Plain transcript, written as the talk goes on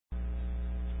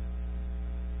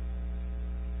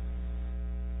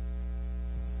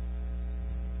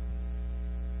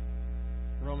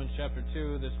Romans chapter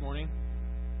 2 this morning.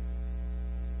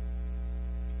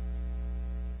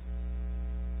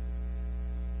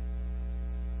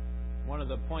 One of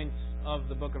the points of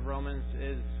the book of Romans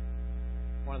is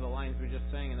one of the lines we just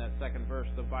sang in that second verse.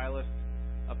 The vilest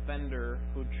offender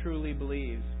who truly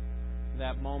believes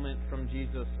that moment from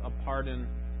Jesus a pardon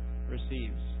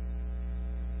receives.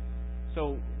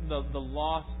 So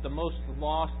the most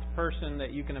lost person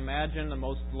that you can imagine, the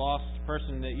most lost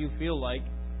person that you feel like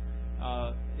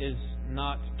is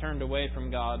not turned away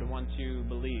from God once you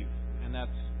believe. And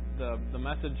that's the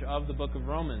message of the book of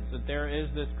Romans, that there is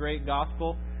this great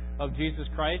gospel of Jesus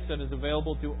Christ that is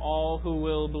available to all who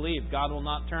will believe. God will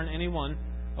not turn anyone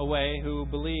away who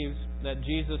believes that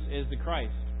Jesus is the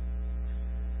Christ.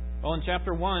 Well, in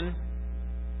chapter 1,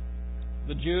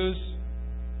 the Jews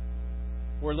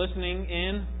were listening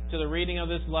in to the reading of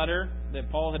this letter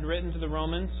that Paul had written to the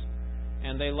Romans,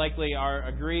 and they likely are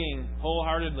agreeing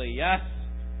wholeheartedly, yes,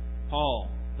 Paul,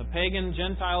 the pagan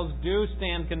Gentiles do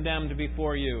stand condemned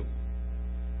before you.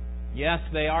 Yes,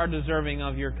 they are deserving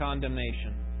of your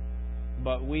condemnation,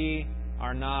 but we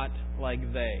are not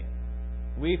like they.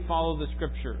 We follow the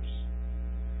Scriptures.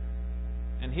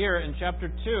 And here in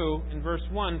chapter 2, in verse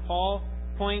 1, Paul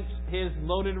points his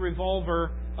loaded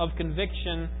revolver of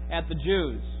conviction at the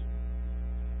Jews.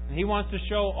 And he wants to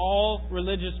show all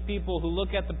religious people who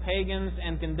look at the pagans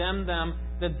and condemn them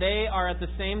that they are at the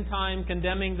same time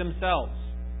condemning themselves.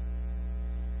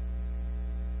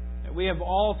 That we have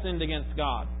all sinned against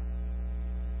God.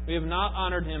 We have not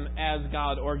honored Him as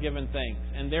God or given thanks.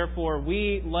 And therefore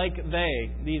we, like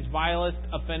they, these vilest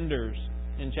offenders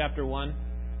in chapter 1,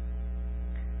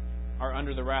 are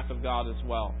under the wrath of God as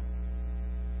well.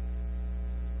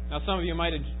 Now some of you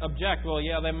might object, well,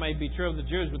 yeah, that might be true of the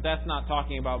Jews, but that's not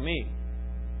talking about me.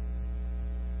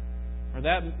 Or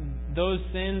those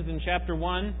sins in chapter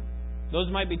 1,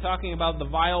 those might be talking about the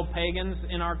vile pagans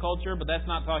in our culture, but that's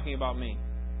not talking about me.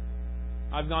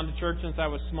 I've gone to church since I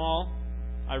was small.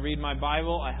 I read my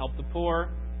Bible. I help the poor.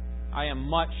 I am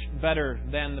much better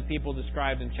than the people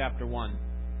described in chapter 1.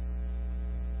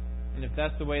 And if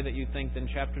that's the way that you think, then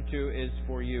chapter 2 is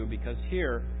for you. Because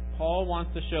here, Paul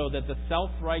wants to show that the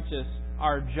self-righteous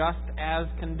are just as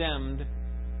condemned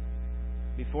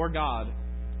before God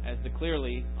as the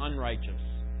clearly unrighteous.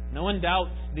 No one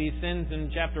doubts these sins in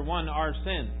chapter 1 are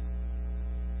sin.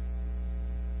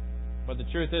 But the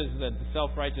truth is that the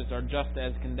self-righteous are just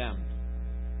as condemned.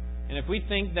 And if we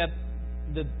think that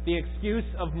the excuse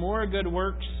of more good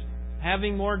works,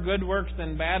 having more good works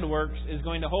than bad works, is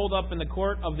going to hold up in the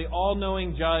court of the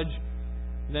all-knowing judge,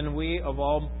 then we, of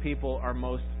all people, are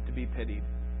most to be pitied.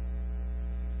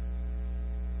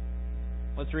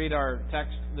 Let's read our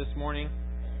text this morning.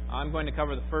 I'm going to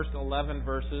cover the first 11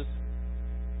 verses,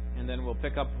 and then we'll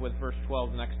pick up with verse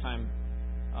 12 next time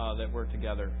that we're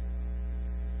together.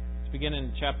 Let's begin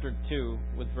in chapter 2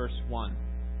 with verse 1.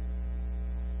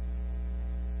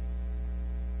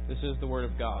 This is the Word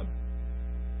of God.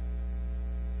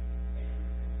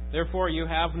 Therefore you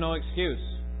have no excuse,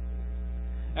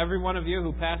 every one of you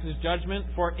who passes judgment,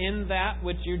 for in that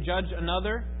which you judge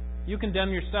another, you condemn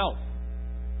yourself.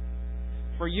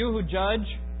 For you who judge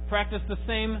practice the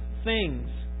same things.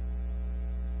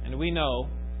 And we know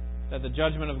that the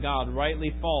judgment of God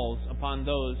rightly falls upon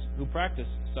those who practice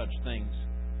such things.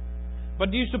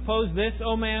 But do you suppose this,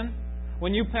 O man,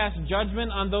 when you pass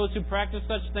judgment on those who practice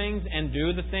such things and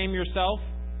do the same yourself,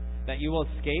 that you will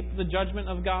escape the judgment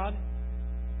of God?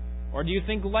 Or do you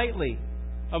think lightly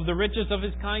of the riches of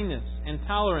His kindness and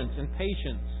tolerance and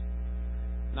patience,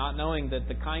 not knowing that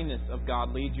the kindness of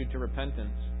God leads you to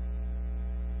repentance?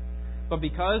 But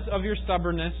because of your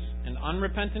stubbornness and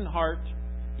unrepentant heart,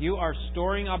 you are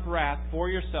storing up wrath for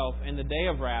yourself in the day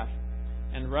of wrath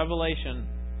and revelation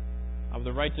of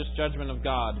the righteous judgment of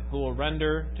God, who will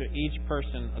render to each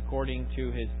person according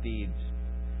to his deeds.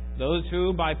 Those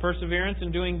who, by perseverance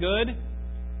in doing good,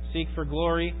 seek for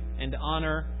glory and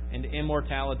honor and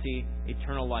immortality,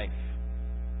 eternal life.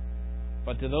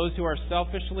 But to those who are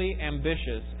selfishly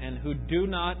ambitious and who do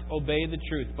not obey the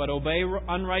truth, but obey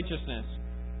unrighteousness,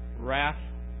 wrath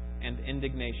and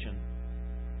indignation.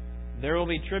 There will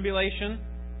be tribulation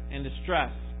and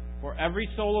distress for every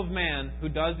soul of man who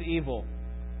does evil,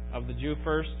 of the Jew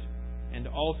first and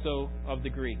also of the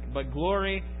Greek. But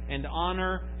glory and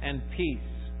honor and peace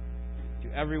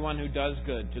to everyone who does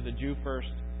good, to the Jew first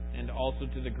and also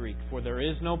to the Greek. For there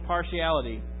is no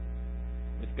partiality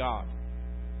with God.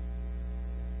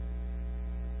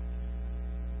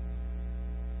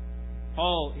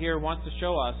 Paul here wants to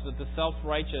show us that the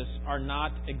self-righteous are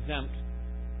not exempt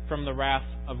from the wrath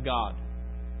of God.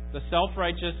 The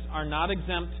self-righteous are not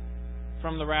exempt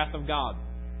from the wrath of God.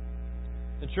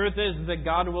 The truth is that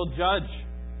God will judge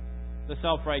the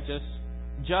self-righteous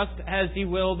just as He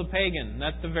will the pagan.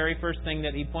 That's the very first thing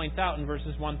that He points out in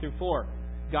verses 1 through 4.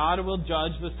 God will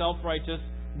judge the self-righteous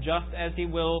just as He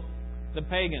will the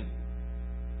pagan.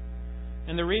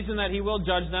 And the reason that He will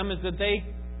judge them is that they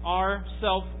are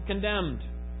self-condemned.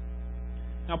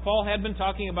 Now, Paul had been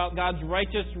talking about God's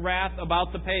righteous wrath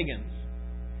about the pagans.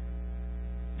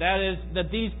 That is,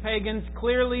 that these pagans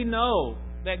clearly know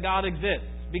that God exists,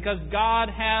 because God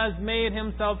has made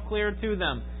Himself clear to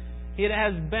them. It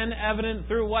has been evident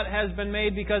through what has been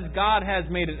made, because God has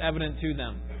made it evident to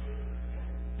them.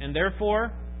 And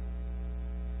therefore,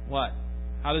 what?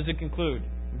 How does it conclude?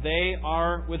 They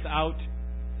are without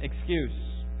excuse.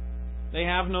 They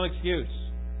have no excuse.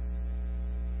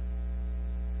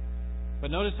 But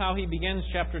notice how he begins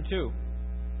chapter 2.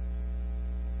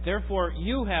 Therefore,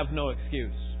 you have no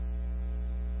excuse.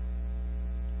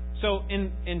 So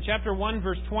in chapter 1,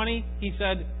 verse 20, he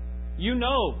said, you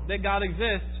know that God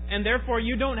exists, and therefore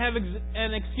you don't have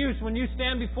an excuse when you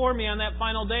stand before me on that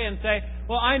final day and say,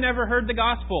 well, I never heard the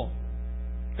gospel.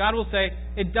 God will say,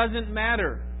 it doesn't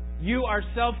matter. You are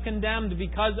self-condemned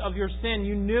because of your sin.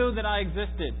 You knew that I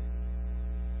existed.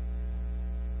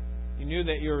 You knew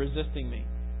that you were resisting me.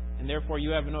 And therefore you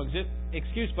have no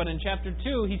excuse. But in chapter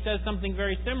 2, he says something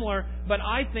very similar, but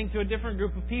I think to a different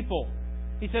group of people.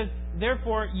 He says,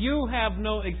 therefore you have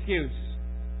no excuse.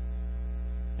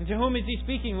 And to whom is he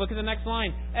speaking? Look at the next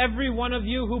line. Every one of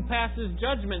you who passes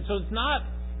judgment. So it's not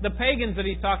the pagans that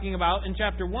he's talking about in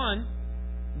chapter 1.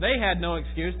 They had no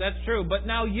excuse, that's true. But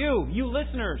now you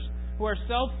listeners who are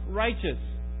self-righteous,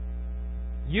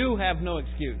 you have no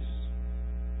excuse.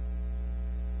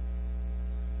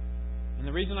 And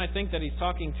the reason I think that he's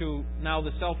talking to now the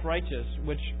self-righteous,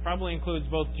 which probably includes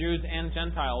both Jews and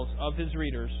Gentiles of his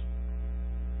readers,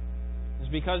 is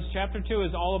because chapter 2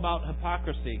 is all about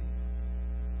hypocrisy.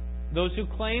 Those who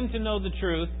claim to know the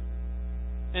truth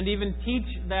and even teach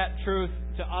that truth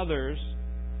to others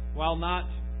while not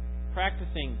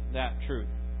practicing that truth.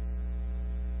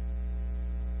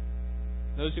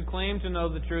 Those who claim to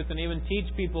know the truth and even teach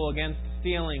people against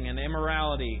stealing and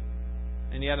immorality,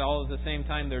 and yet all at the same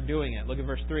time they're doing it. Look at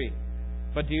verse 3.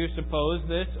 But do you suppose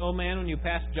this, O man, when you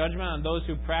pass judgment on those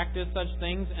who practice such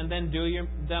things and then do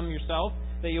them yourself,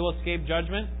 that you will escape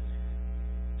judgment?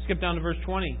 Skip down to verse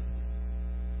 20.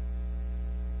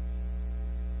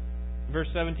 Verse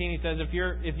 17, he says,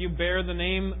 if you bear the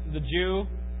name the Jew,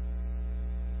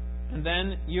 and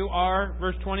then you are,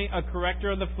 verse 20, a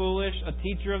corrector of the foolish, a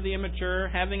teacher of the immature,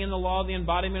 having in the law the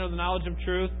embodiment of the knowledge of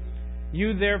truth.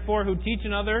 You therefore who teach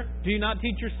another, do you not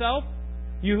teach yourself?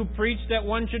 You who preach that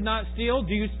one should not steal,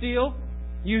 do you steal?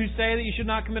 You who say that you should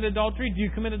not commit adultery, do you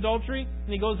commit adultery?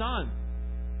 And he goes on,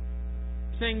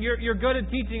 saying you're good at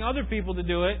teaching other people to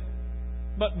do it,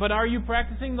 but are you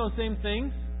practicing those same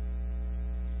things?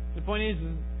 The point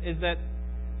is that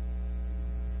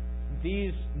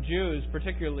these Jews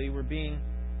particularly were being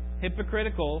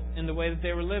hypocritical in the way that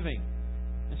they were living.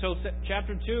 And so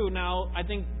chapter 2 now, I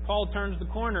think Paul turns the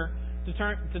corner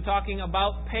to talking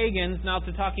about pagans, now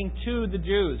to talking to the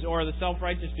Jews, or the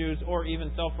self-righteous Jews, or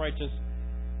even self-righteous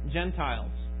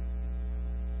Gentiles.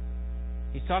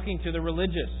 He's talking to the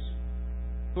religious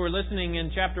who are listening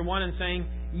in chapter 1 and saying,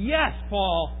 yes,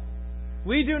 Paul,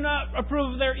 we do not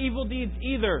approve of their evil deeds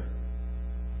either.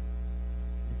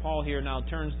 And Paul here now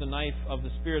turns the knife of the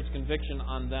Spirit's conviction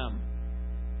on them.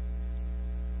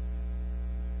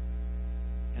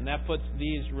 And that puts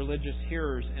these religious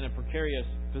hearers in a precarious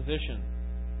position.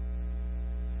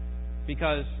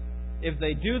 Because if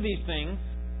they do these things,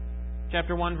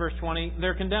 chapter 1, verse 20,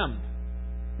 they're condemned.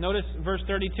 Notice verse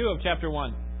 32 of chapter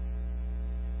 1.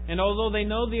 And although they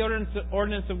know the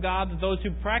ordinance of God, that those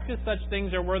who practice such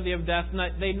things are worthy of death,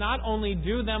 they not only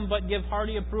do them, but give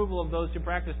hearty approval of those who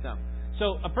practice them.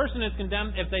 So a person is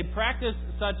condemned if they practice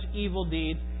such evil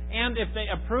deeds, and if they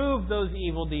approve those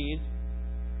evil deeds.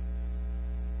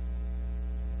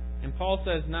 And Paul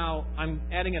says now, I'm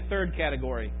adding a third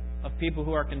category of people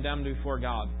who are condemned before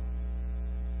God.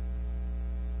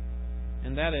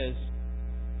 And that is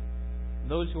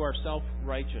those who are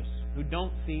self-righteous, who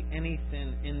don't see any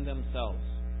sin in themselves,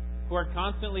 who are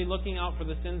constantly looking out for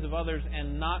the sins of others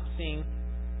and not seeing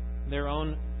their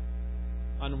own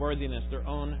unworthiness, their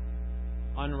own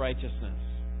unrighteousness.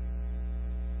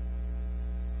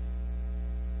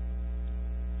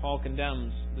 Paul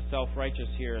condemns the self-righteous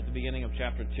here at the beginning of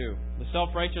chapter 2. The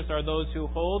self-righteous are those who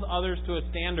hold others to a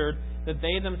standard that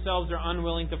they themselves are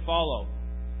unwilling to follow.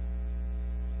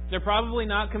 They're probably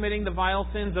not committing the vile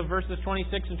sins of verses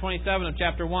 26 and 27 of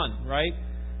chapter 1, right?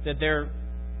 That they're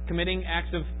committing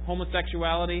acts of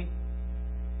homosexuality.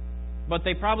 But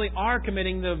they probably are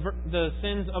committing the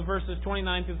sins of verses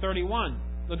 29 through 31.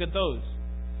 Look at those.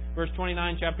 Verse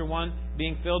 29, chapter 1,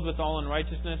 being filled with all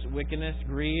unrighteousness, wickedness,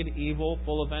 greed, evil,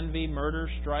 full of envy, murder,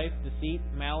 strife, deceit,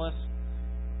 malice.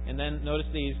 And then notice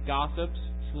these: gossips,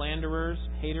 slanderers,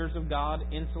 haters of God,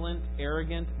 insolent,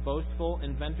 arrogant, boastful,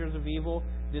 inventors of evil,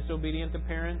 disobedient to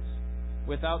parents,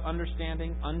 without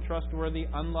understanding, untrustworthy,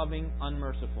 unloving,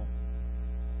 unmerciful.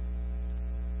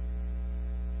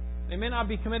 They may not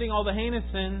be committing all the heinous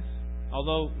sins,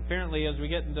 although apparently as we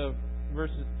get into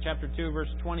chapter 2, verse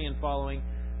 20 and following,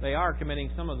 they are committing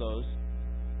some of those.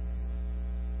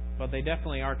 But they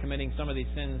definitely are committing some of these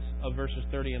sins of verses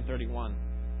 30 and 31.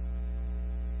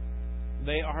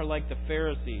 They are like the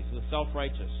Pharisees, the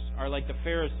self-righteous, are like the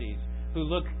Pharisees who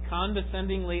look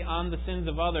condescendingly on the sins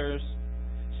of others,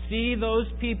 see those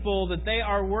people that they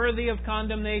are worthy of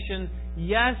condemnation.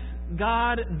 Yes,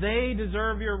 God, they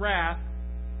deserve your wrath,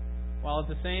 while at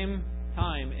the same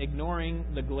time ignoring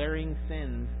the glaring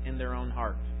sins in their own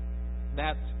heart.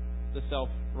 That's the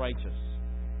self-righteous.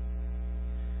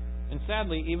 And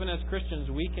sadly, even as Christians,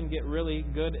 we can get really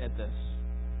good at this.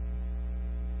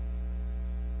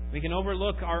 We can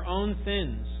overlook our own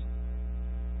sins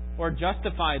or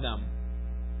justify them.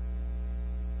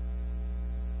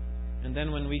 And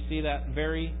then when we see that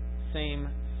very same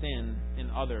sin in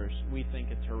others, we think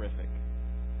it's horrific.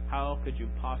 How could you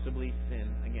possibly sin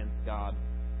against God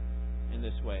in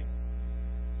this way?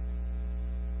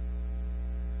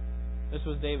 This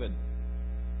was David.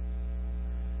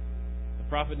 The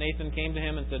prophet Nathan came to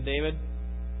him and said, David,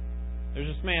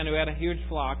 there's this man who had a huge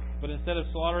flock, but instead of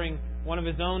slaughtering one of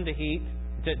his own to eat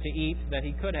that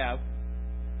he could have,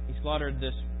 he slaughtered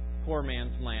this poor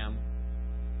man's lamb.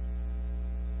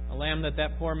 A lamb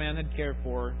that poor man had cared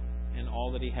for and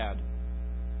all that he had.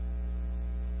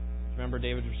 Remember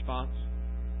David's response?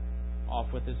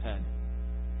 Off with his head.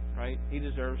 Right? He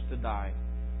deserves to die.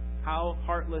 How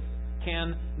heartless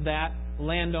can that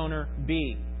landowner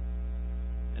be?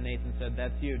 And Nathan said,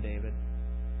 that's you, David.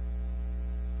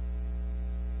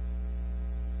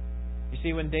 You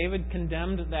see, when David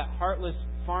condemned that heartless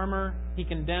farmer, he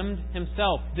condemned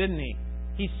himself, didn't he?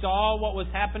 He saw what was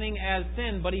happening as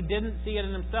sin, but he didn't see it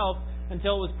in himself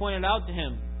until it was pointed out to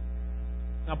him.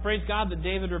 Now, praise God that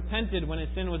David repented when his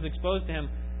sin was exposed to him.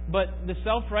 But the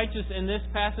self-righteous in this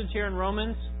passage here in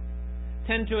Romans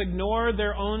tend to ignore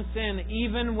their own sin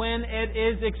even when it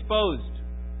is exposed.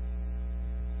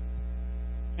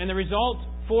 And the result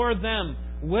for them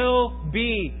will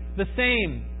be the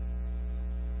same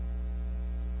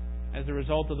as the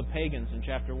result of the pagans in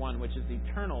chapter 1, which is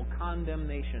eternal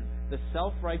condemnation. The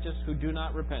self-righteous who do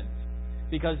not repent.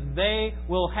 Because they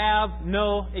will have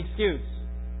no excuse.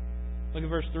 Look at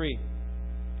verse 3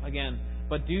 again.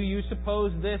 But do you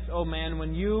suppose this, O man,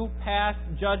 when you pass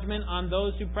judgment on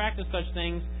those who practice such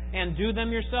things and do them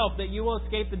yourself, that you will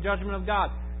escape the judgment of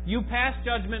God? You pass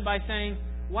judgment by saying,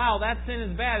 wow, that sin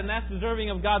is bad and that's deserving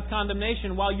of God's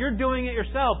condemnation, while you're doing it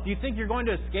yourself. Do you think you're going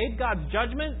to escape God's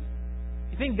judgment?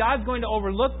 You think God's going to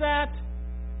overlook that?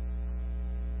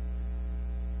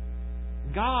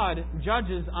 God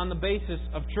judges on the basis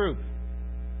of truth.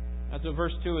 That's what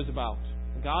verse 2 is about.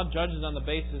 God judges on the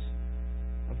basis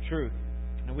of truth.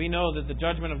 And we know that the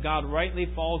judgment of God rightly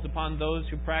falls upon those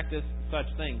who practice such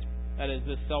things. That is,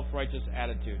 this self-righteous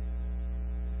attitude.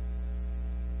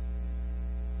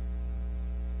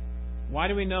 Why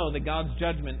do we know that God's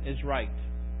judgment is right?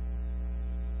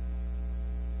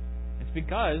 It's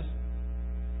because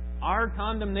our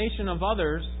condemnation of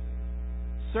others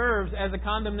serves as a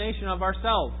condemnation of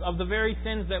ourselves, of the very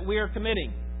sins that we are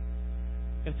committing.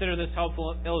 Consider this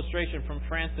helpful illustration from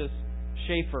Francis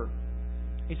Schaeffer.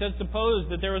 He said, suppose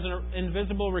that there was an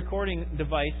invisible recording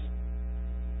device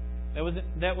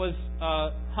that was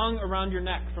hung around your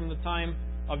neck from the time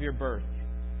of your birth.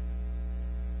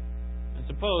 And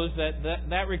suppose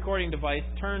that recording device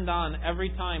turned on every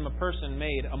time a person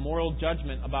made a moral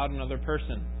judgment about another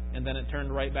person, and then it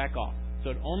turned right back off. So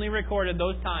it only recorded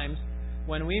those times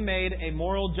when we made a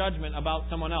moral judgment about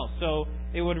someone else. So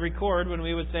it would record when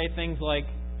we would say things like,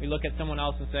 we look at someone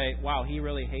else and say, wow, he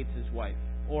really hates his wife.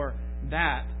 Or,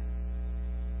 that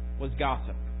was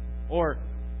gossip. Or,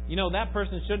 that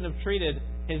person shouldn't have treated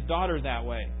his daughter that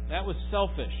way. That was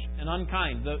selfish and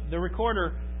unkind. The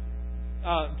recorder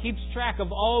keeps track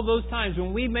of all those times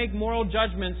when we make moral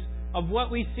judgments of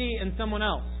what we see in someone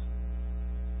else.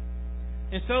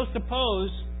 And so suppose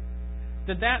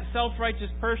that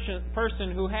self-righteous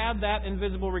person who had that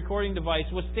invisible recording device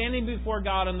was standing before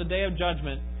God on the day of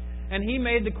judgment, and he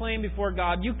made the claim before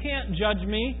God, you can't judge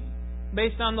me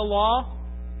based on the law.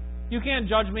 You can't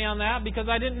judge me on that because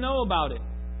I didn't know about it.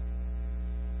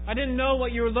 I didn't know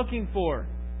what you were looking for.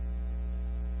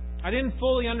 I didn't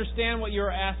fully understand what you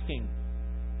were asking.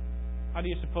 How do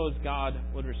you suppose God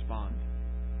would respond?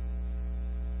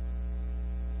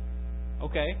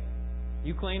 Okay,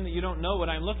 you claim that you don't know what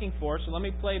I'm looking for, so let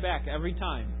me play back every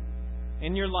time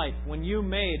in your life when you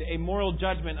made a moral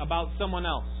judgment about someone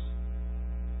else.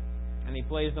 And he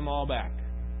plays them all back.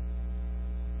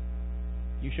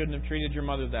 You shouldn't have treated your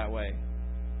mother that way.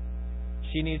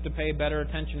 She needs to pay better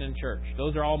attention in church.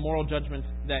 Those are all moral judgments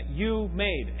that you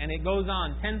made. And it goes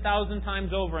on 10,000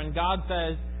 times over. And God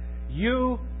says,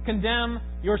 you condemn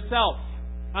yourself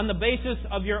on the basis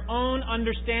of your own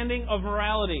understanding of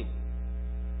morality.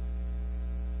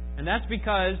 And that's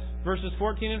because verses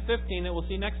 14 and 15 that we'll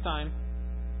see next time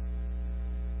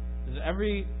is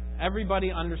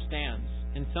everybody understands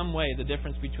in some way the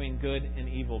difference between good and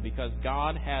evil because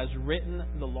God has written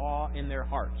the law in their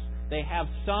hearts. They have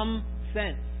some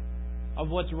sense of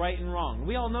what's right and wrong.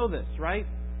 We all know this, right?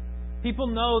 People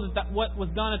know that what was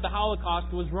done at the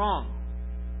Holocaust was wrong.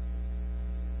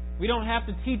 We don't have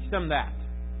to teach them that.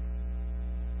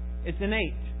 It's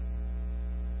innate.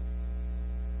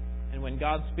 And when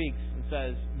God speaks and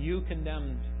says, you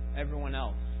condemned everyone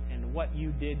else and what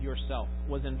you did yourself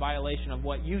was in violation of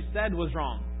what you said was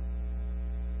wrong.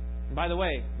 And by the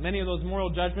way, many of those moral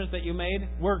judgments that you made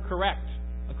were correct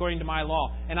according to my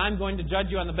law. And I'm going to judge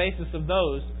you on the basis of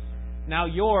those. Now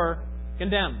you're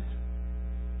condemned.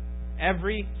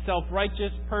 Every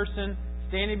self-righteous person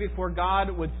standing before God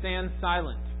would stand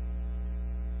silent.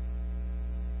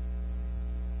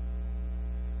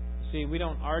 See, we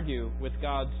don't argue with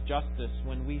God's justice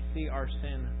when we see our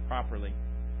sin properly.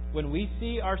 When we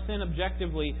see our sin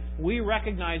objectively, we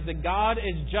recognize that God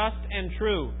is just and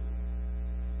true.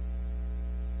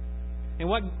 And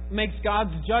what makes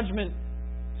God's judgment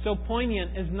so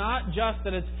poignant is not just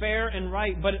that it's fair and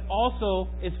right, but it also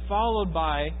is followed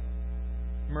by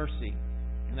mercy.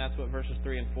 And that's what verses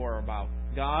 3 and 4 are about.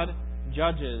 God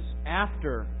judges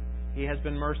after He has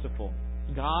been merciful.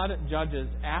 God judges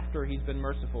after He's been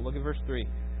merciful. Look at verse 3.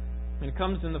 And it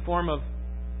comes in the form of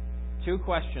two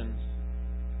questions,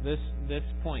 this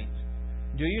point.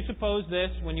 Do you suppose this,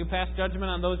 when you pass judgment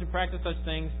on those who practice such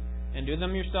things, and do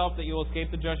them yourself, that you will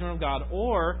escape the judgment of God?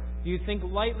 Or do you think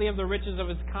lightly of the riches of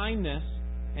His kindness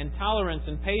and tolerance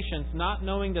and patience, not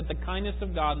knowing that the kindness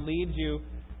of God leads you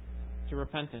to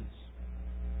repentance?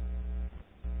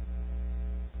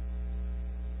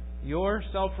 Your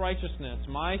self-righteousness,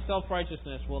 my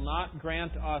self-righteousness, will not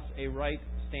grant us a right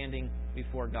standing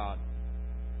before God.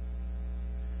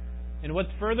 And what's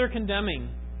further condemning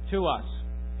to us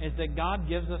is that God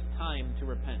gives us time to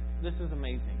repent. This is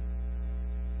amazing.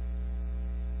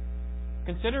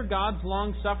 Consider God's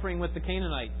long-suffering with the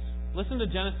Canaanites. Listen to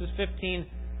Genesis 15,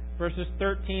 verses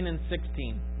 13 and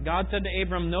 16. God said to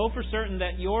Abram, know for certain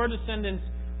that your descendants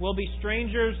will be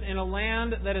strangers in a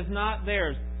land that is not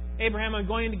theirs. Abraham, I'm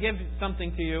going to give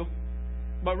something to you,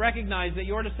 but recognize that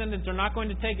your descendants are not going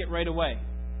to take it right away.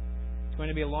 It's going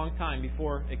to be a long time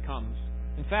before it comes.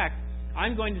 In fact,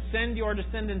 I'm going to send your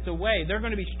descendants away. They're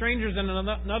going to be strangers in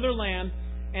another land,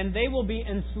 and they will be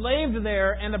enslaved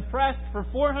there and oppressed for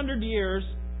 400 years.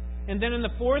 And then in the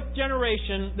fourth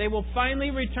generation, they will finally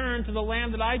return to the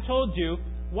land that I told you.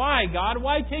 Why, God?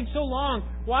 Why take so long?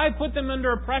 Why put them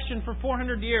under oppression for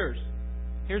 400 years?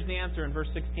 Here's the answer in verse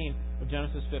 16 of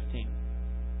Genesis 15.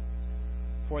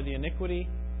 For the iniquity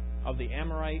of the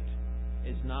Amorite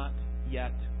is not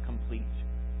yet complete.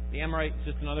 The Amorite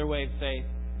is just another way to say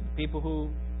the people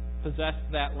who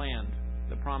possessed that land,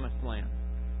 the promised land,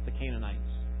 the Canaanites.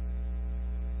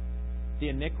 The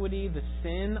iniquity, the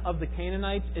sin of the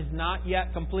Canaanites is not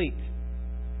yet complete.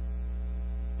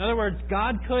 In other words,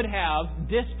 God could have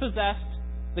dispossessed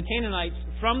the Canaanites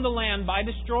from the land by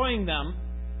destroying them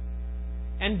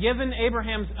and given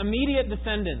Abraham's immediate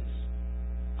descendants,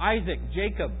 Isaac,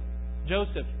 Jacob,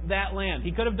 Joseph, that land.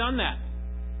 He could have done that.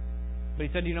 But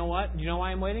He said, you know what? Do you know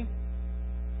why I'm waiting?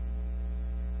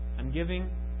 I'm giving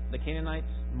the Canaanites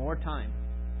more time.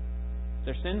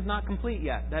 Their sin's not complete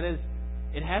yet. That is,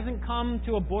 it hasn't come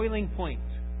to a boiling point.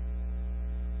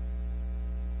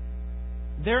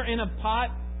 They're in a pot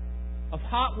of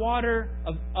hot water,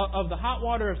 of the hot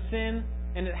water of sin,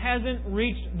 and it hasn't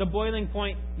reached the boiling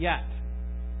point yet.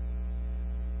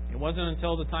 It wasn't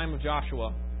until the time of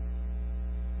Joshua,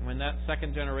 when that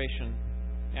second generation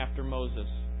after Moses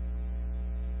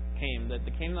came, that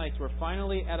the Canaanites were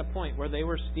finally at a point where they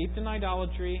were steeped in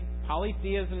idolatry,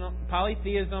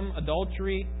 polytheism,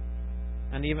 adultery,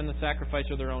 and even the sacrifice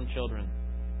of their own children.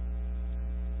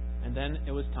 And then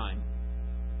it was time.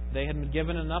 They had been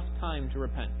given enough time to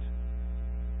repent.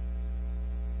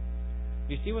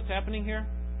 You see what's happening here?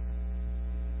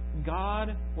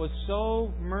 God was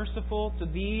so merciful to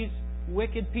these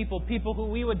wicked people who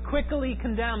we would quickly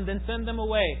condemn and send them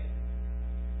away,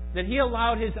 that He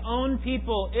allowed His own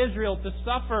people, Israel, to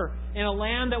suffer in a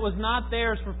land that was not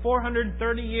theirs for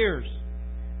 430 years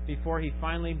before He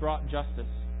finally brought justice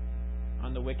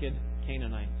on the wicked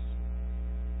Canaanites.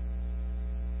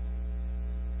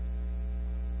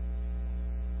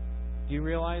 Do you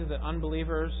realize that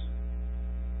unbelievers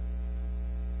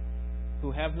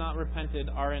who have not repented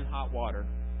are in hot water?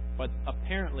 But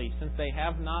apparently, since they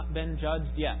have not been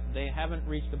judged yet, they haven't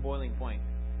reached the boiling point.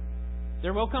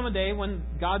 There will come a day when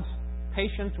God's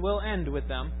patience will end with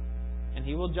them, and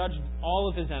He will judge all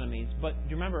of His enemies. But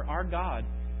remember, our God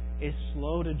is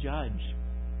slow to judge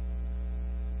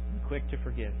and quick to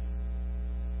forgive.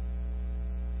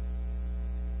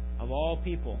 Of all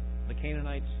people, the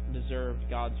Canaanites deserved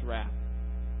God's wrath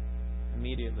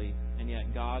immediately, and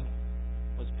yet God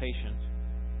was patient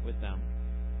with them.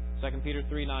 2 Peter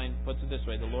 3:9 puts it this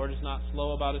way: the Lord is not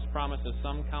slow about His promise, as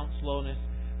some count slowness,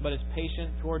 but is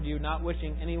patient toward you, not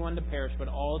wishing anyone to perish, but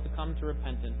all to come to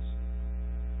repentance.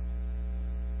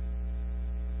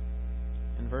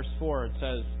 In verse 4 it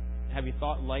says, have you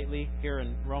thought lightly, here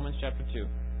in Romans chapter 2,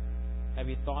 have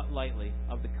you thought lightly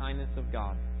of the kindness of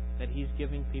God, that He's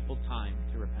giving people time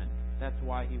to repent? That's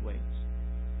why He waits.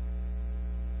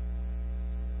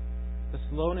 The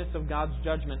slowness of God's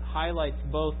judgment highlights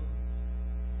both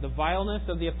the vileness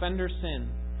of the offender's sin,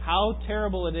 how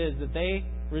terrible it is that they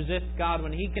resist God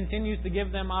when He continues to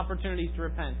give them opportunities to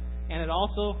repent, and it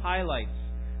also highlights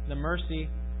the mercy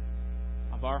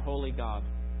of our holy God.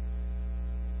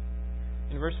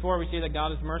 In verse 4 we see that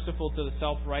God is merciful to the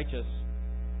self-righteous.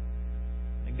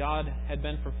 That God had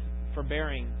been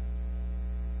forbearing.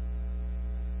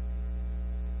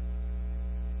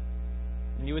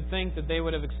 And you would think that they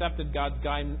would have accepted God's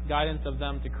guidance of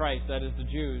them to Christ, that is the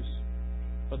Jews.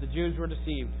 But the Jews were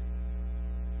deceived.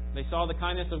 They saw the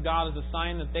kindness of God as a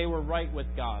sign that they were right with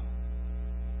God.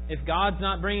 If God's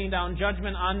not bringing down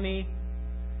judgment on me,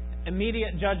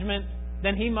 immediate judgment,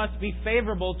 then He must be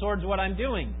favorable towards what I'm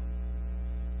doing.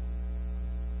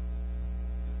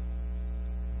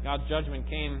 God's judgment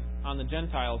came on the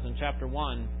Gentiles in chapter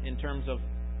 1 in terms of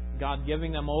God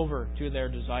giving them over to their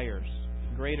desires,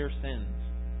 greater sins.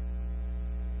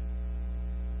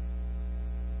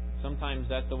 Sometimes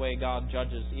that's the way God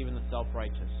judges even the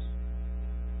self-righteous.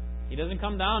 He doesn't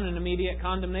come down in immediate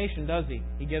condemnation, does He?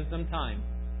 He gives them time.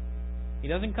 He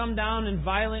doesn't come down in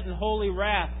violent and holy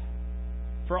wrath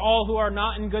for all who are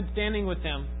not in good standing with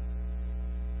Him.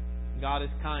 God is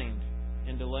kind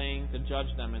in delaying to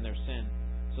judge them in their sin,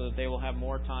 so that they will have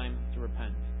more time to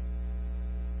repent.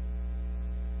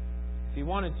 If He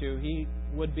wanted to, He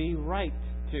would be right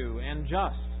to and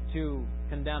just to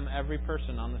condemn every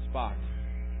person on the spot.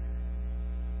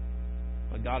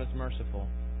 But God is merciful,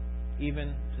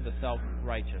 even to the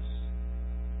self-righteous.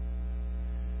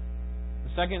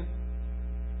 The second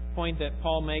point that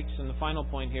Paul makes, and the final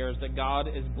point here, is that God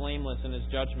is blameless in His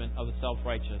judgment of the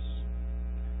self-righteous.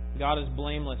 God is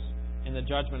blameless in the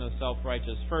judgment of the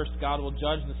self-righteous. First, God will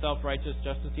judge the self-righteous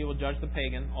just as He will judge the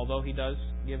pagan, although He does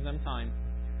give them time.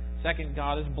 Second,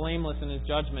 God is blameless in His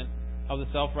judgment of the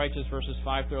self-righteous, verses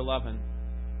 5 through 11.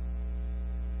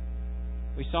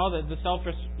 We saw that the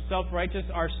self-righteous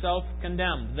are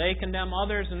self-condemned. They condemn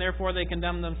others, and therefore they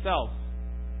condemn themselves.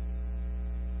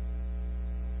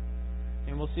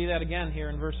 And we'll see that again here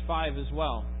in verse 5 as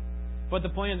well. But the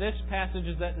point of this passage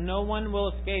is that no one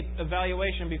will escape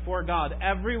evaluation before God.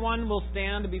 Everyone will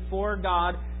stand before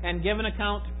God and give an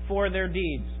account for their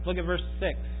deeds. Look at verse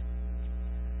 6.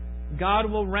 God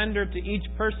will render to each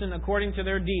person according to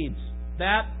their deeds.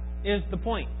 That is the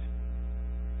point.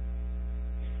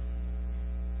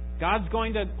 God's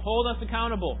going to hold us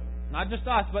accountable. Not just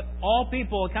us, but all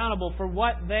people accountable for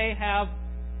what they have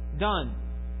done.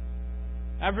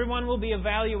 Everyone will be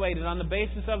evaluated on the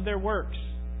basis of their works.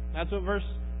 That's what verse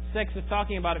 6 is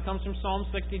talking about. It comes from Psalm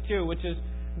 62, which is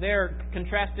there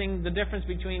contrasting the difference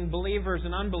between believers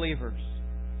and unbelievers.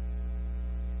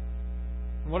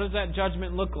 What does that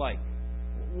judgment look like?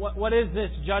 What is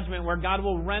this judgment where God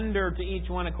will render to each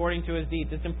one according to his deeds?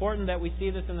 It's important that we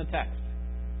see this in the text.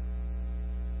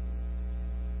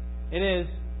 It is,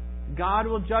 God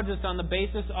will judge us on the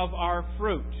basis of our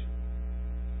fruit.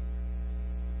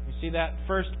 You see that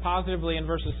first positively in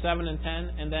verses 7 and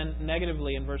 10, and then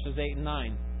negatively in verses 8 and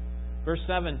 9. Verse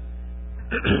 7,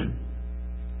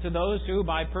 to those who,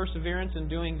 by perseverance in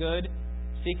doing good,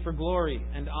 seek for glory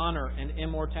and honor and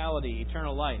immortality,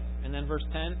 eternal life. And then verse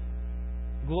 10,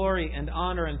 glory and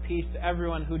honor and peace to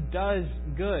everyone who does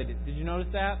good. Did you notice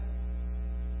that?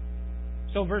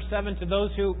 So verse 7, to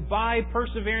those who by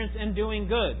perseverance in doing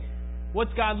good.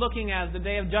 What's God looking at the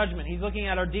day of judgment? He's looking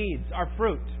at our deeds, our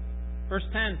fruit. Verse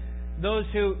 10, those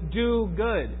who do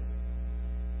good.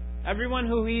 Everyone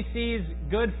who He sees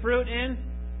good fruit in,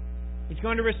 He's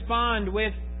going to respond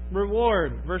with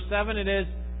reward. Verse 7, it is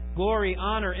glory,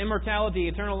 honor, immortality,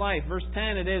 eternal life. Verse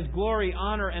 10, it is glory,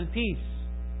 honor, and peace.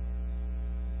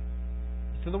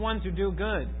 To the ones who do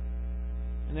good.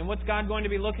 And then what's God going to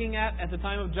be looking at the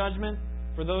time of judgment?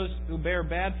 For those who bear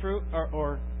bad fruit,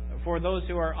 or for those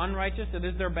who are unrighteous, it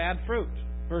is their bad fruit.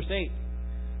 Verse 8.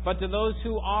 But to those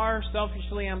who are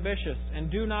selfishly ambitious and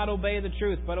do not obey the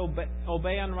truth, but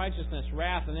obey unrighteousness,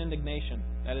 wrath, and indignation,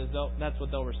 that's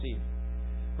what they'll receive.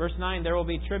 Verse 9, there will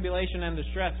be tribulation and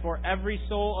distress for every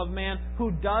soul of man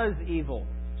who does evil.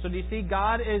 So do you see,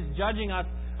 God is judging us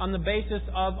on the basis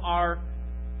of our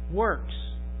works.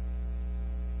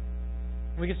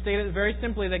 We can state it very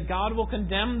simply that God will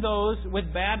condemn those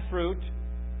with bad fruit,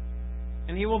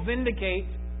 and He will vindicate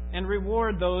and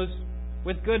reward those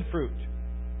with good fruit.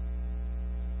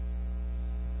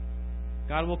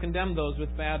 God will condemn those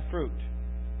with bad fruit.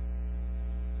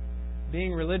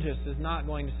 Being religious is not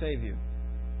going to save you.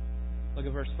 Look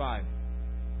at verse 5.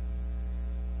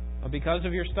 But because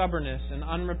of your stubbornness and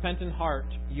unrepentant heart,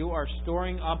 you are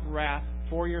storing up wrath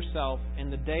for yourself in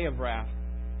the day of wrath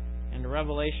and the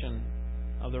revelation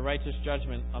of the righteous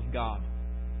judgment of God.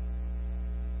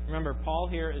 Remember, Paul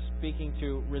here is speaking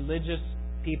to religious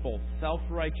people,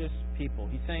 self-righteous people.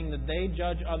 He's saying that they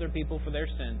judge other people for their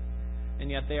sin, and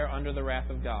yet they are under the wrath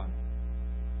of God.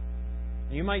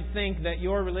 You might think that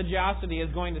your religiosity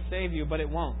is going to save you, but it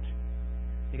won't.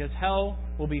 Because hell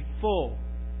will be full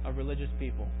of religious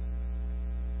people.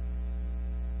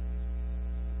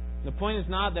 The point is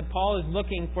not that Paul is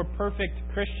looking for perfect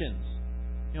Christians.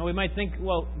 We might think,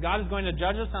 well, God is going to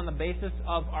judge us on the basis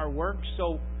of our works,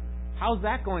 so how's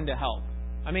that going to help?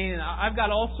 I mean, I've got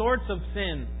all sorts of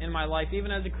sin in my life,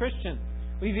 even as a Christian.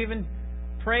 We've even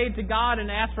prayed to God and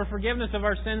asked for forgiveness of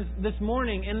our sins this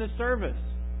morning in the service.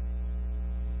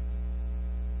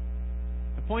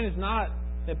 The point is not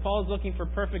that Paul is looking for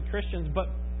perfect Christians, but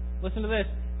listen to this,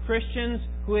 Christians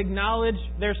who acknowledge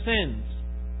their sins.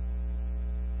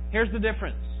 Here's the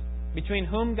difference between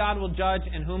whom God will judge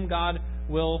and whom God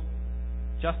will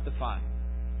justify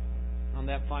on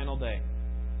that final day.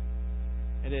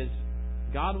 It is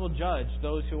God will judge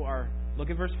those who are, look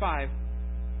at verse 5,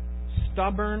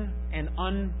 stubborn and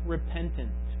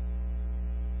unrepentant.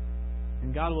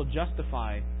 And God will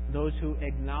justify those who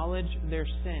acknowledge their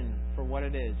sin for what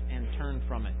it is and turn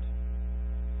from it.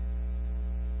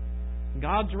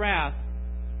 God's wrath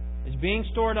is being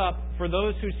stored up for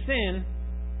those who sin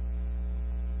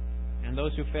and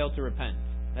those who fail to repent.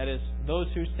 That is, those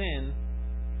who sin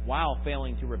while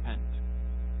failing to repent.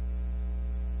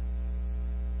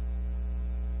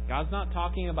 God's not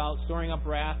talking about storing up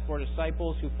wrath for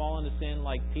disciples who fall into sin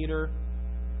like Peter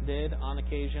did on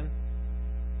occasion.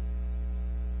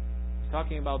 He's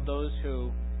talking about those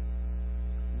who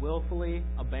willfully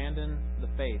abandon the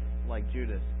faith like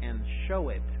Judas and show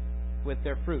it with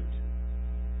their fruit.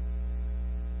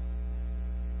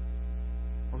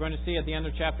 We're going to see at the end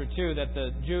of chapter 2 that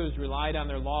the Jews relied on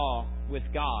their law with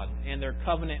God and their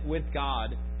covenant with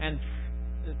God, and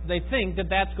they think that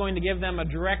that's going to give them a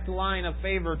direct line of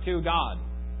favor to God.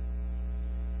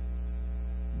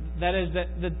 That is,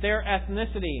 that their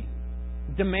ethnicity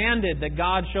demanded that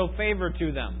God show favor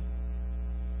to them.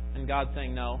 And God's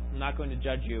saying, no, I'm not going to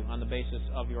judge you on the basis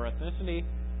of your ethnicity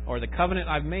or the covenant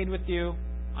I've made with you.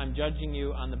 I'm judging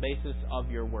you on the basis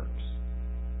of your works.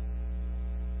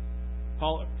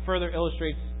 Paul further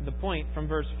illustrates the point from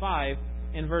verse 5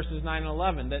 in verses 9 and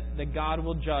 11, that God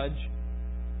will judge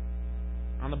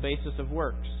on the basis of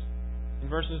works. In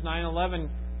verses 9 and 11,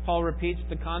 Paul repeats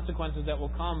the consequences that will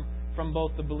come from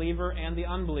both the believer and the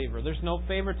unbeliever. There's no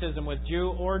favoritism with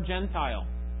Jew or Gentile,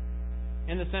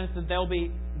 in the sense that there'll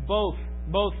be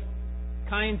both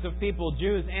kinds of people,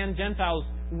 Jews and Gentiles,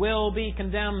 will be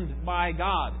condemned by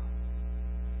God.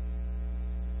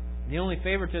 The only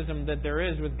favoritism that there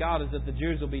is with God is that the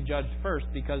Jews will be judged first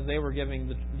because they were given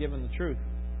the truth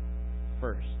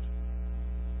first.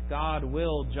 God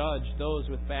will judge those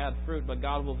with bad fruit, but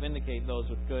God will vindicate those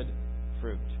with good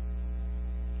fruit.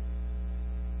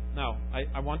 Now,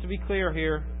 I want to be clear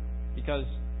here, because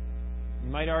you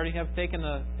might already have taken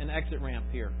an exit ramp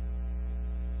here.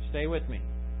 Stay with me.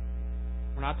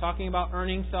 We're not talking about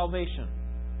earning salvation.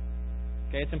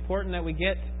 Okay, it's important that we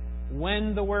get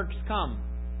when the works come.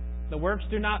 The works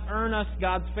do not earn us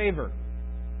God's favor.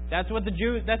 That's what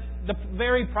that's the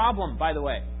very problem, by the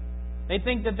way. They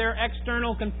think that their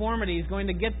external conformity is going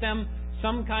to get them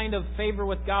some kind of favor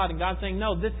with God. And God's saying,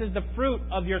 no, this is the fruit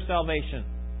of your salvation.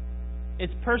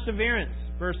 It's perseverance,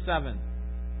 verse 7.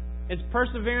 It's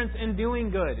perseverance in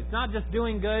doing good. It's not just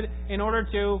doing good in order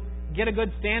to get a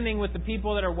good standing with the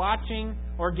people that are watching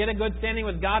or get a good standing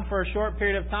with God for a short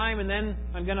period of time and then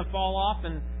I'm going to fall off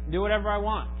and do whatever I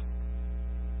want.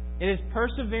 It is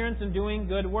perseverance in doing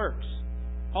good works.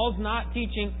 Paul's not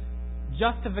teaching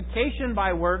justification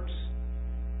by works.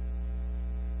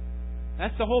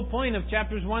 That's the whole point of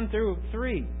chapters 1 through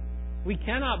 3. We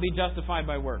cannot be justified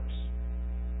by works.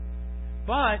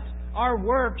 But our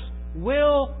works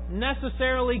will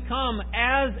necessarily come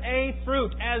as a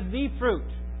fruit, as the fruit,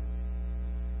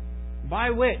 by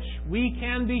which we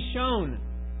can be shown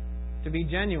to be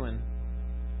genuine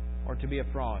or to be a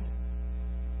fraud.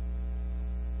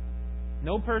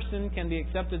 No person can be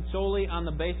accepted solely on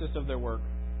the basis of their work,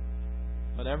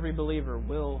 but every believer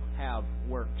will have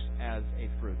works as a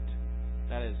fruit.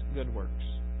 That is, good works.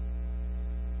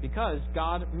 Because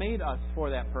God made us for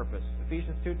that purpose.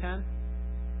 Ephesians 2:10.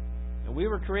 And we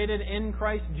were created in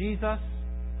Christ Jesus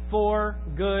for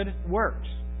good works.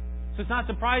 So it's not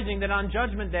surprising that on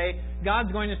Judgment Day,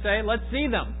 God's going to say, let's see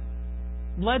them.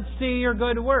 Let's see your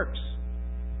good works.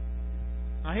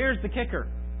 Now here's the kicker.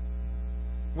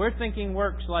 We're thinking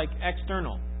works like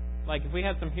external. Like if we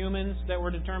had some humans that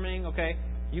were determining, okay,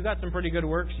 you got some pretty good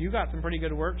works, you got some pretty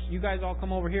good works, you guys all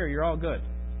come over here, you're all good.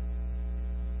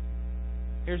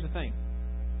 Here's the thing.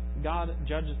 God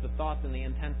judges the thoughts and the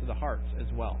intents of the hearts as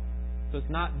well. So it's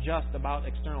not just about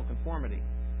external conformity.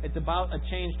 It's about a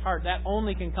changed heart. That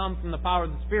only can come from the power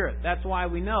of the Spirit. That's why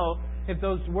we know if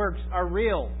those works are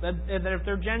real, that if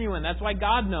they're genuine. That's why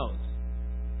God knows.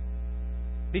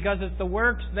 Because it's the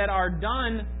works that are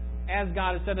done as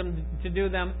God has said them to do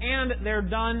them, and they're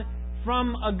done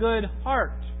from a good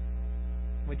heart,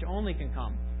 which only can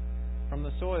come from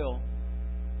the soil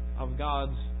of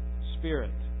God's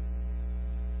Spirit.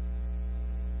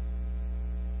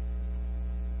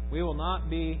 We will not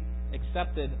be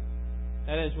accepted,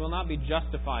 that is, will not be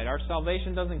justified. Our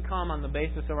salvation doesn't come on the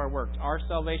basis of our works. Our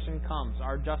salvation comes,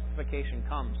 our justification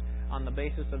comes on the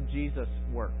basis of Jesus'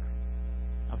 work,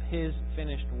 of His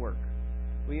finished work.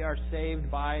 We are saved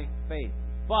by faith.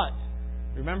 But,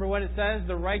 remember what it says?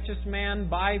 The righteous man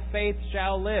by faith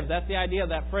shall live. That's the idea of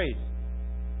that phrase.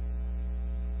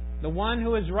 The one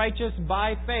who is righteous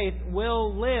by faith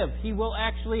will live. He will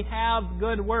actually have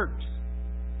good works.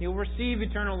 He will receive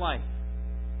eternal life.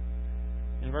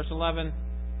 In verse 11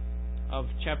 of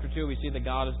chapter 2, we see that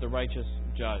God is the righteous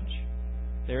judge.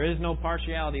 There is no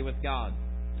partiality with God.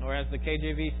 Or as the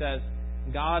KJV says,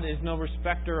 God is no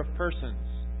respecter of persons.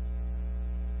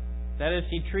 That is,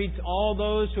 He treats all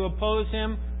those who oppose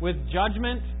Him with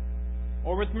judgment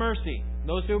or with mercy.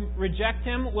 Those who reject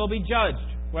Him will be judged,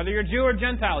 whether you're Jew or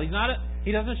Gentile.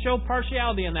 He doesn't show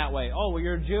partiality in that way. Oh, well,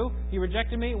 you're a Jew? You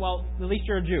rejected me? Well, at least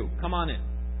you're a Jew. Come on in.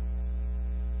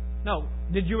 No.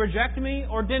 Did you reject me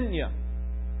or didn't you?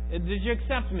 Did you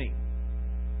accept me?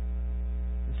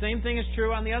 The same thing is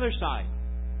true on the other side.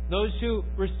 Those who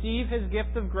receive His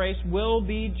gift of grace will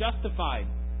be justified,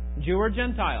 Jew or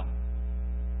Gentile.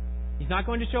 He's not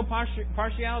going to show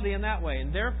partiality in that way.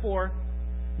 And therefore,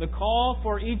 the call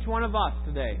for each one of us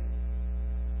today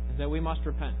is that we must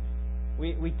repent.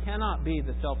 We cannot be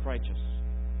the self-righteous.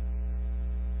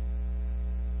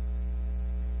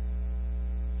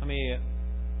 Let me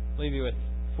leave you with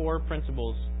 4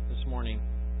 principles this morning.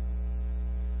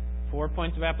 4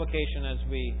 points of application as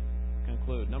we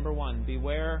conclude. Number 1,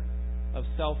 beware of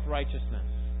self-righteousness.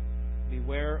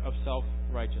 Beware of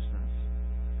self-righteousness.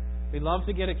 We love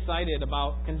to get excited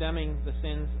about condemning the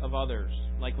sins of others,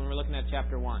 like when we're looking at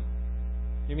chapter 1.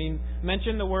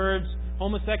 Mention the words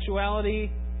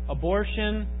homosexuality,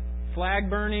 abortion, flag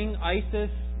burning, ISIS,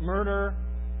 murder,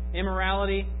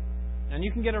 immorality, and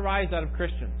you can get a rise out of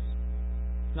Christians.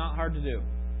 It's not hard to do.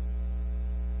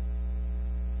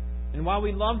 And while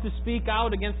we love to speak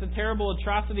out against the terrible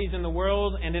atrocities in the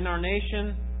world and in our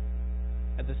nation,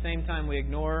 at the same time we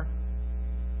ignore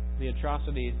the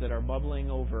atrocities that are bubbling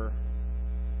over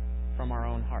from our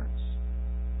own hearts.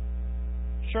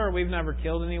 Sure, we've never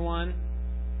killed anyone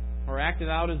or acted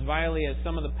out as vilely as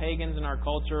some of the pagans in our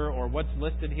culture or what's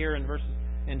listed here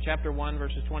in chapter 1,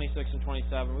 verses 26 and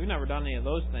 27. We've never done any of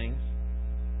those things.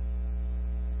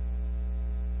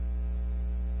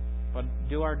 But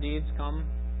do our deeds come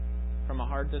from a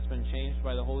heart that's been changed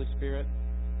by the Holy Spirit?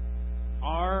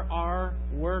 Are our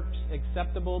works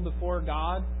acceptable before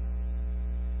God?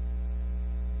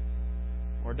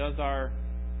 Or does our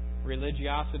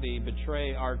religiosity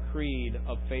betray our creed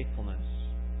of faithfulness?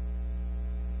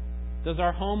 Does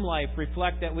our home life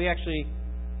reflect that we actually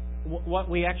what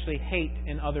we actually hate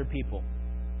in other people.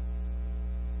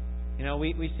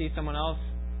 We see someone else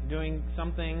doing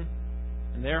something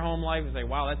in their home life and say,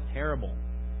 wow, that's terrible.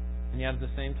 And yet at the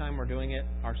same time, we're doing it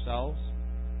ourselves.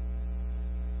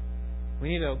 We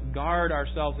need to guard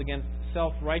ourselves against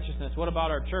self-righteousness. What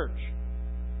about our church?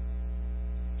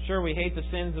 Sure, we hate the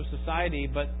sins of society,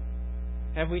 but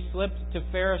have we slipped to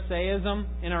Pharisaism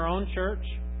in our own church?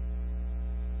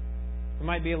 We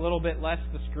might be a little bit less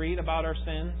discreet about our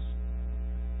sins.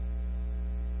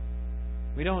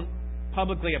 We don't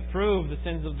publicly approve the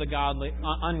sins of the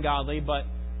ungodly, but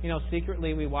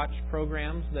secretly we watch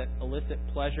programs that elicit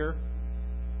pleasure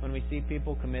when we see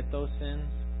people commit those sins.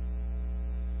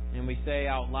 And we say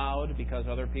out loud, because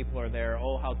other people are there,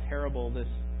 oh, how terrible this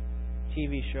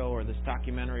TV show or this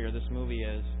documentary or this movie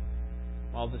is,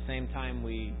 while at the same time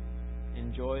we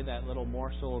enjoy that little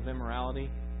morsel of immorality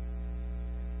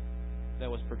that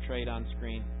was portrayed on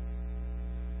screen.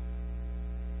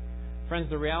 Friends,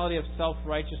 the reality of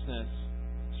self-righteousness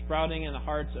sprouting in the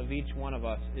hearts of each one of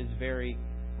us is very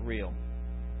real.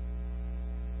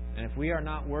 And if we are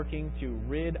not working to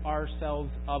rid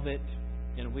ourselves of it,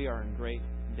 then we are in great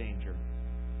danger.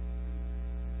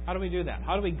 How do we do that?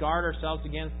 How do we guard ourselves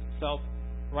against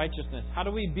self-righteousness? How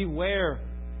do we beware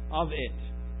of it?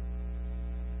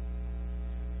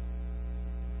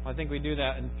 Well, I think we do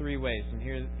that in three ways. And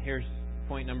here's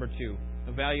point number 2.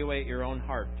 Evaluate your own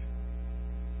heart.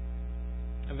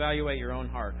 Evaluate your own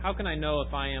heart. How can I know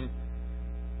if I am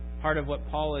part of what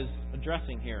Paul is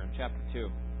addressing here in chapter 2?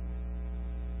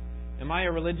 Am I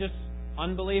a religious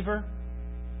unbeliever?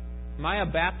 Am I a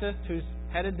Baptist who's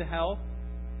headed to hell?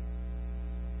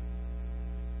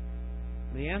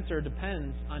 The answer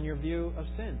depends on your view of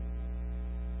sin.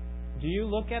 Do you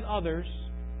look at others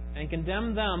and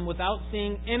condemn them without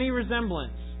seeing any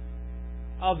resemblance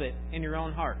of it in your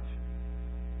own heart?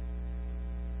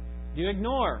 Do you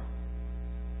ignore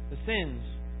the sins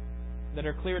that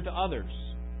are clear to others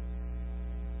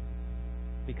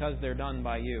because they're done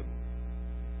by you?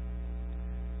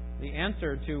 The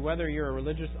answer to whether you're a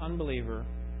religious unbeliever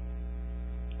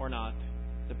or not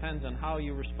depends on how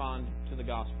you respond to the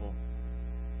gospel.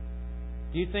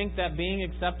 Do you think that being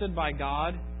accepted by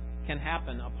God can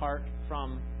happen apart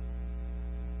from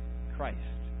Christ?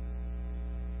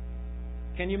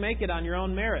 Can you make it on your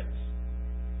own merits?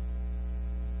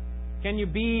 Can you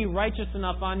be righteous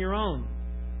enough on your own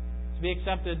to be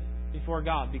accepted before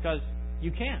God? Because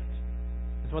you can't.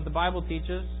 It's what the Bible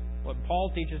teaches, what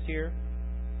Paul teaches here.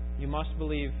 You must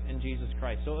believe in Jesus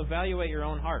Christ. So evaluate your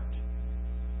own heart.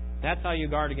 That's how you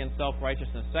guard against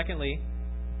self-righteousness. Secondly,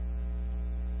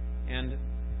 and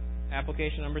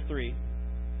application number 3,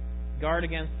 guard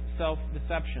against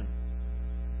self-deception.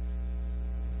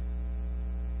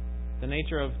 The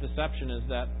nature of deception is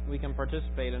that we can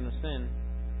participate in a sin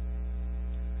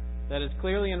that is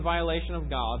clearly in violation of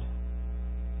God,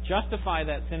 justify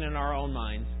that sin in our own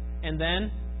minds, and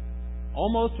then,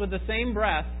 almost with the same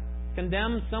breath,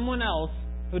 condemn someone else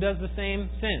who does the same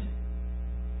sin.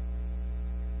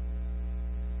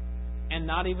 And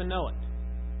not even know it.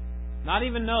 Not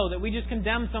even know that we just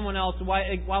condemned someone else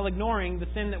while ignoring the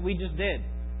sin that we just did.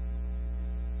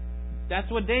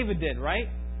 That's what David did, right?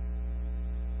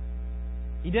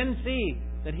 He didn't see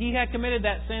that he had committed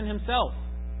that sin himself.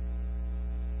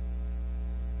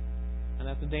 And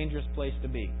that's a dangerous place to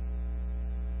be.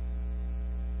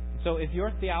 So if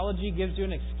your theology gives you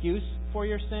an excuse for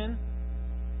your sin,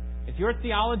 if your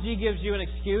theology gives you an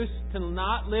excuse to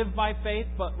not live by faith,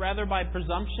 but rather by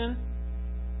presumption,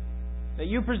 that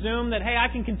you presume that, hey,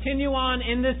 I can continue on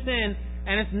in this sin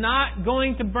and it's not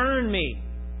going to burn me.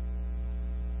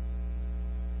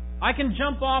 I can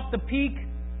jump off the peak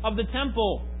of the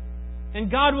temple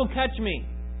and God will catch me.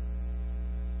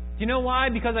 Do you know why?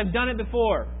 Because I've done it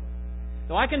before.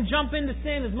 So I can jump into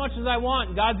sin as much as I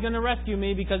want. God's going to rescue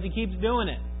me because He keeps doing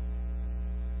it.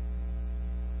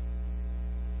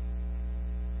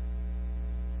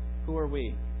 Who are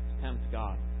we to tempt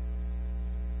God?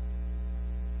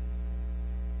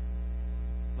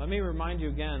 Let me remind you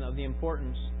again of the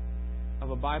importance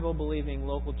of a Bible-believing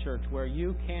local church where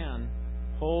you can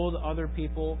hold other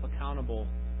people accountable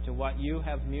to what you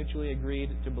have mutually agreed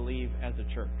to believe as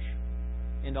a church.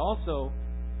 And also,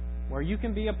 where you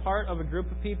can be a part of a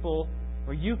group of people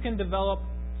where you can develop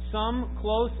some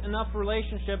close enough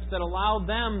relationships that allow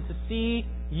them to see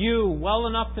you well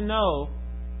enough to know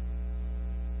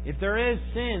if there is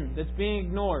sin that's being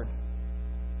ignored.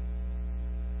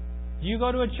 You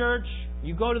go to a church,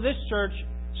 you go to this church,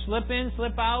 slip in,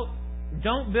 slip out,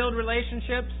 don't build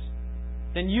relationships,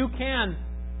 then you can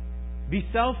be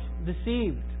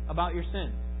self-deceived about your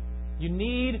sin. You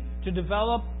need to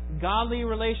develop godly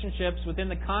relationships within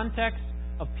the context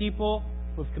of people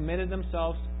who have committed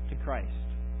themselves to Christ.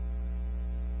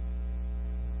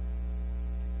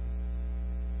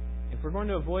 If we're going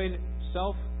to avoid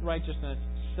self-righteousness,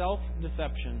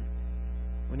 self-deception,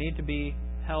 we need to be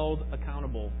held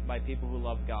accountable by people who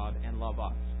love God and love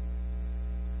us.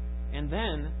 And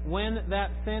then, when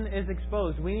that sin is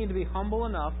exposed, we need to be humble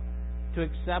enough to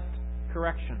accept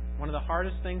correction. One of the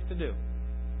hardest things to do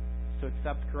is to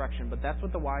accept correction. But that's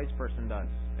what the wise person does,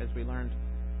 as we learned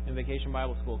in Vacation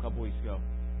Bible School a couple weeks ago.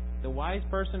 The wise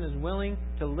person is willing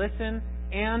to listen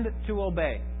and to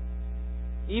obey.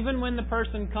 Even when the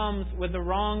person comes with the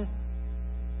wrong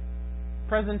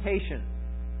presentation.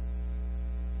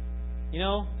 You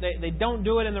know, they don't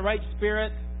do it in the right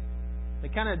spirit. They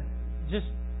kind of just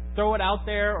throw it out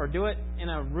there or do it in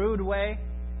a rude way.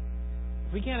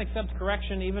 If we can't accept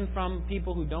correction even from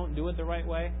people who don't do it the right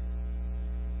way,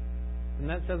 then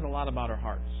that says a lot about our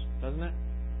hearts, doesn't it?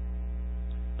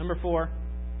 Number 4,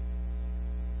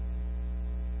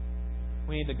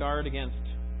 we need to guard against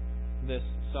this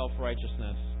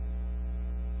self-righteousness.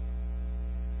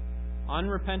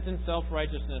 Unrepentant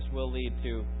self-righteousness will lead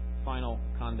to final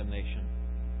condemnation.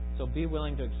 So be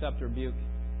willing to accept rebuke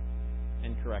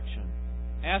and correction.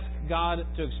 Ask God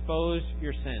to expose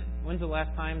your sin. When's the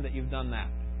last time that you've done that?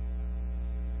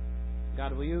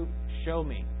 God, will you show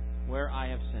me where I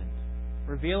have sinned?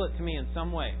 Reveal it to me in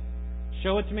some way.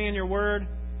 Show it to me in your word.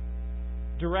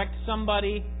 Direct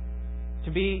somebody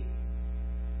to be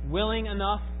willing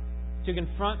enough to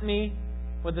confront me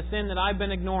with the sin that I've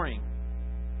been ignoring.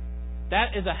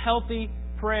 That is a healthy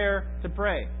prayer to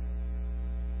pray.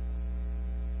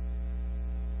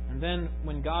 And then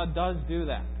when God does do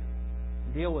that,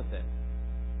 deal with it.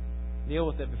 Deal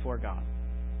with it before God.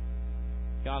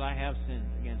 God, I have sinned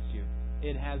against you.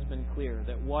 It has been clear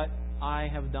that what I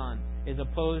have done is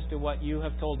opposed to what you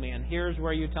have told me, and here's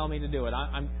where you tell me to do it.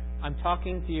 I'm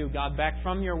talking to you, God, back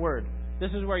from your word.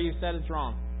 This is where you said it's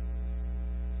wrong.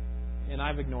 And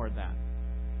I've ignored that.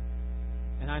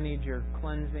 And I need your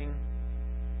cleansing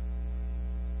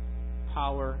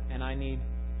power, and I need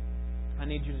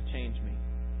you to change me.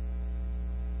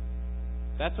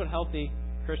 That's what healthy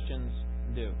Christians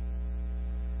do.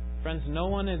 Friends, no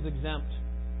one is exempt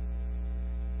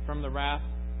from the wrath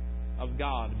of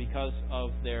God because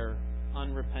of their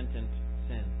unrepentant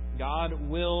sin. God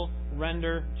will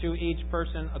render to each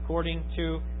person according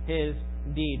to his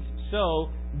deeds. So,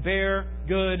 bear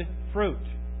good fruit.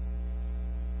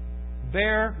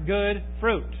 Bear good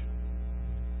fruit.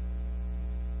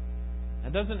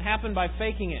 That doesn't happen by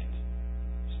faking it.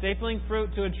 Stapling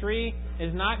fruit to a tree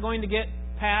is not going to get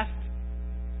past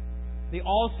the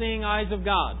all-seeing eyes of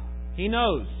God. He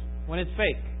knows when it's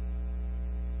fake.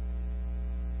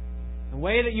 The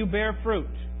way that you bear fruit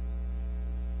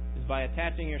is by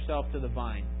attaching yourself to the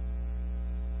vine.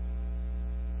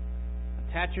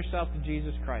 Attach yourself to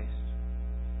Jesus Christ,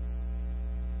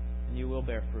 and you will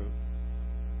bear fruit.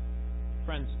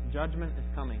 Friends, judgment is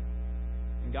coming.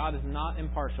 And God is not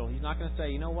impartial. He's not going to say,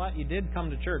 you know what, you did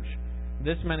come to church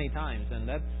this many times, and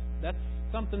that's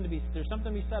something to be, there's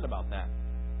something to be said about that.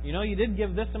 You know, you did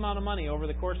give this amount of money over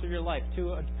the course of your life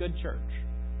to a good church.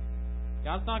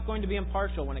 God's not going to be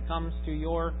impartial when it comes to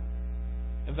your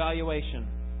evaluation.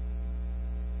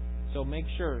 So make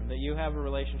sure that you have a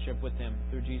relationship with Him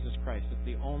through Jesus Christ. It's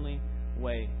the only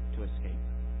way to escape.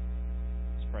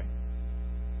 Let's pray.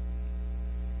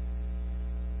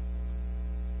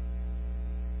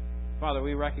 Father,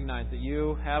 we recognize that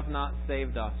you have not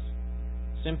saved us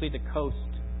simply to coast,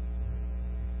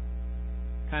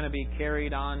 kind of be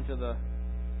carried on to the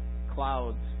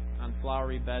clouds on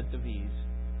flowery beds of ease.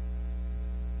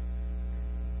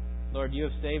 Lord, you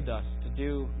have saved us to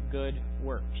do good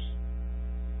works,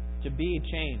 to be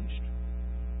changed.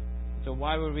 So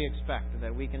why would we expect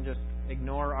that we can just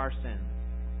ignore our sin,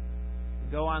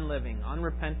 go on living,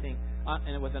 unrepenting,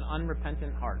 and with an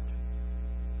unrepentant heart?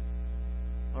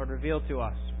 Lord, reveal to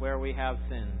us where we have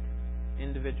sinned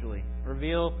individually.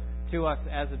 Reveal to us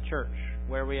as a church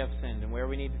where we have sinned and where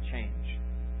we need to change.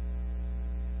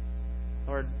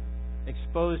 Lord,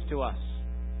 expose to us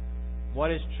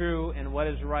what is true and what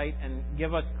is right, and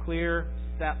give us clear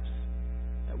steps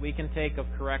that we can take of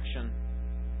correction.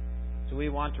 So we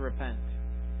want to repent.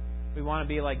 We want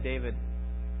to be like David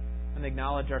and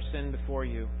acknowledge our sin before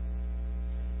you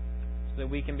so that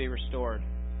we can be restored.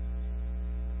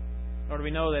 Lord,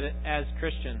 we know that as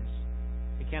Christians,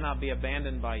 we cannot be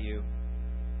abandoned by you.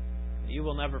 That you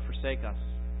will never forsake us.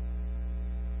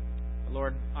 But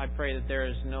Lord, I pray that there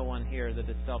is no one here that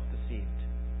is self-deceived.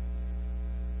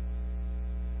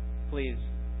 Please,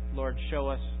 Lord, show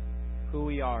us who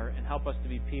we are and help us to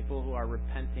be people who are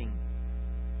repenting,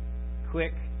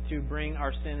 quick to bring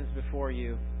our sins before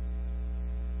you,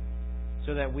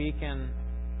 so that we can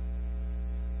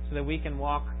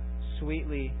walk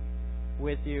sweetly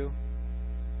with you,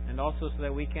 and also so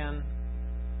that we can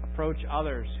approach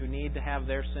others who need to have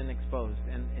their sin exposed.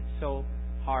 And it's so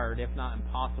hard, if not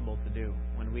impossible, to do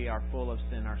when we are full of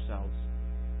sin ourselves.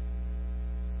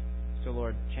 So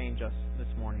Lord, change us this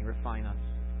morning. Refine us.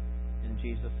 In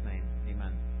Jesus' name,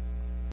 amen.